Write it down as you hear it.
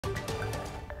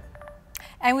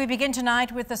And we begin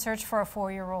tonight with the search for a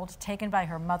 4-year-old taken by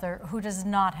her mother, who does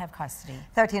not have custody.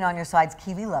 13 on your side's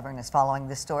Kiwi Lovern is following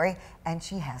this story, and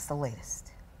she has the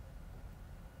latest.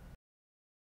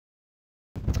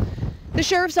 The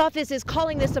sheriff's office is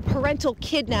calling this a parental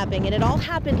kidnapping, and it all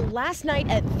happened last night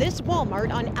at this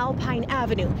Walmart on Alpine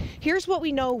Avenue. Here's what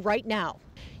we know right now.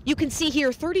 You can see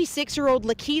here 36-year-old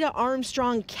Laquita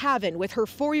Armstrong-Cavin with her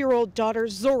 4-year-old daughter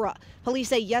Zora. Police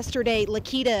say yesterday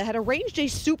Laquita had arranged a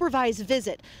supervised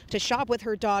visit to shop with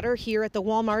her daughter here at the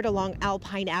Walmart along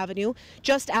Alpine Avenue.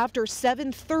 Just after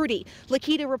 7:30,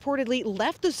 Laquita reportedly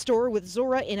left the store with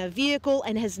Zora in a vehicle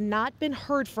and has not been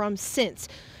heard from since.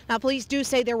 Now, police do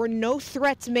say there were no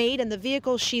threats made, and the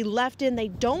vehicle she left in, they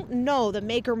don't know the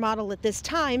make or model at this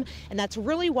time, and that's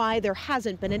really why there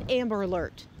hasn't been an Amber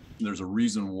Alert. There's a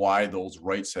reason why those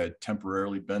rights had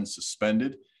temporarily been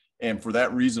suspended, and for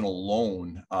that reason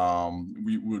alone,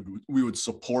 we would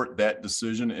support that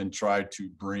decision and try to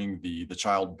bring the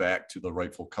child back to the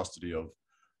rightful custody of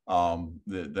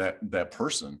that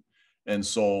person. And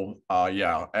so,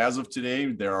 yeah, as of today,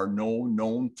 there are no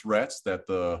known threats that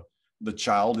the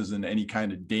child is in any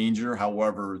kind of danger.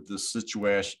 However, the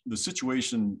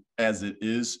situation as it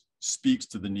is speaks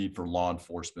to the need for law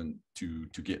enforcement to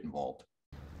get involved.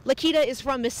 Laquita is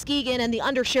from Muskegon, and the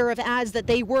undersheriff adds that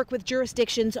they work with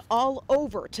jurisdictions all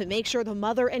over to make sure the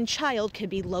mother and child can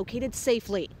be located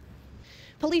safely.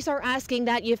 Police are asking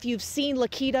that if you've seen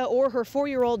Laquita or her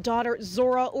 4-year-old daughter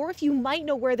Zora, or if you might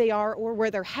know where they are or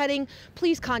where they're heading,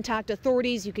 please contact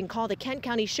authorities. You can call the Kent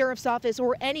County Sheriff's Office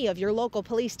or any of your local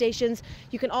police stations.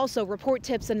 You can also report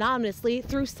tips anonymously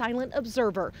through Silent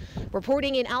Observer.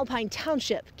 Reporting in Alpine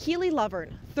Township, Kiwi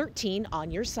Lovern, 13 on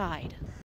your side.